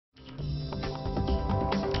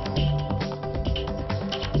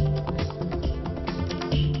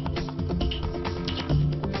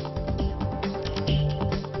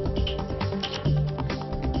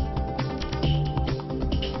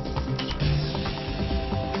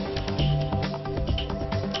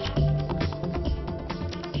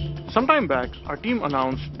Some time back, our team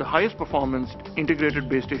announced the highest performance integrated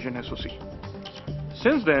base station SoC.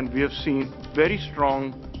 Since then, we have seen very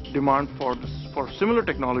strong demand for similar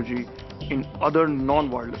technology in other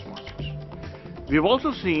non-wireless markets. We have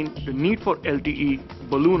also seen the need for LTE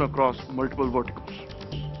balloon across multiple verticals.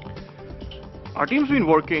 Our team's been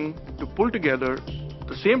working to pull together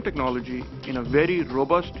the same technology in a very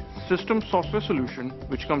robust system software solution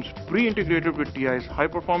which comes pre-integrated with TI's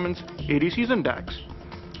high-performance ADCs and DACs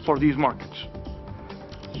for these markets.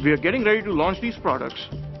 We are getting ready to launch these products,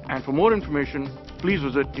 and for more information, please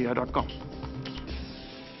visit ti.com.